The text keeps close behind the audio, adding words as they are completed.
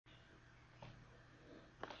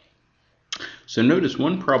So notice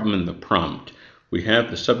one problem in the prompt. We have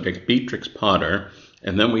the subject Beatrix Potter,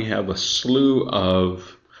 and then we have a slew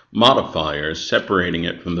of modifiers separating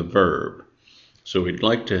it from the verb. So we'd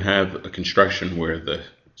like to have a construction where the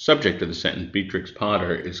subject of the sentence, Beatrix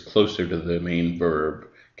Potter, is closer to the main verb,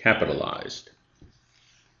 capitalized.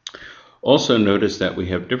 Also notice that we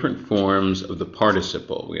have different forms of the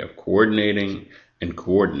participle. We have coordinating and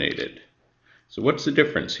coordinated. So what's the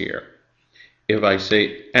difference here? If I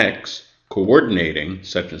say X coordinating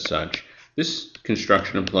such and such, this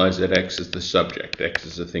construction implies that X is the subject. X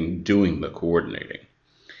is the thing doing the coordinating.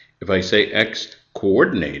 If I say X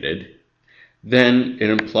coordinated, then it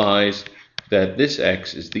implies that this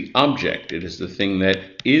X is the object. It is the thing that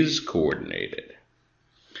is coordinated.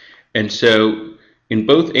 And so in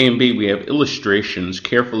both A and B, we have illustrations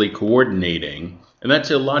carefully coordinating, and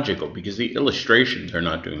that's illogical because the illustrations are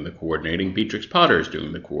not doing the coordinating. Beatrix Potter is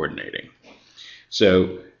doing the coordinating.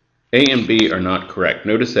 So A and B are not correct.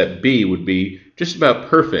 Notice that B would be just about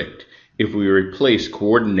perfect if we replace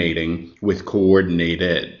coordinating with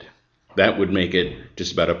coordinated. That would make it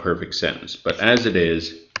just about a perfect sentence. But as it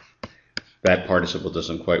is, that participle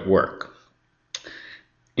doesn't quite work.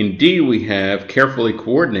 In D, we have carefully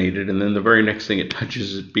coordinated, and then the very next thing it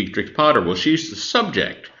touches is Beatrix Potter. Well, she's the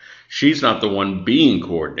subject. She's not the one being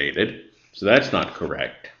coordinated, so that's not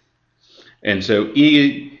correct. And so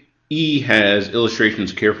E has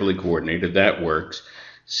illustrations carefully coordinated. That works.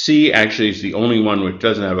 C actually is the only one which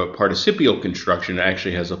doesn't have a participial construction. It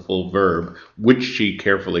actually has a full verb, which she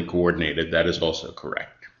carefully coordinated. That is also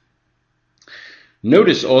correct.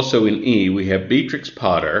 Notice also in E, we have Beatrix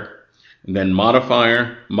Potter, and then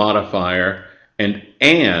modifier, modifier,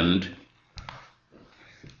 and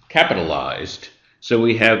capitalized. So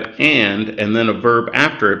we have and then a verb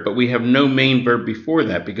after it, but we have no main verb before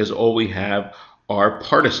that because all we have are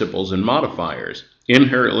participles and modifiers in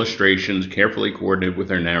her illustrations, carefully coordinated with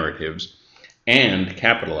her narratives, and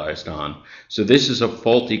capitalized on. So this is a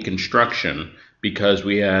faulty construction because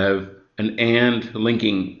we have an and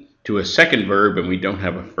linking to a second verb and we don't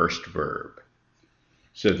have a first verb.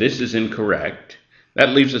 So this is incorrect. That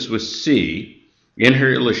leaves us with C. In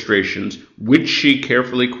her illustrations, which she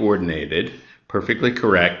carefully coordinated, perfectly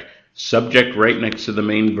correct, subject right next to the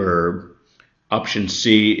main verb. Option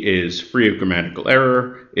C is free of grammatical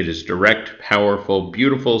error. It is direct, powerful,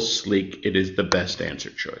 beautiful, sleek. It is the best answer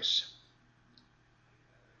choice.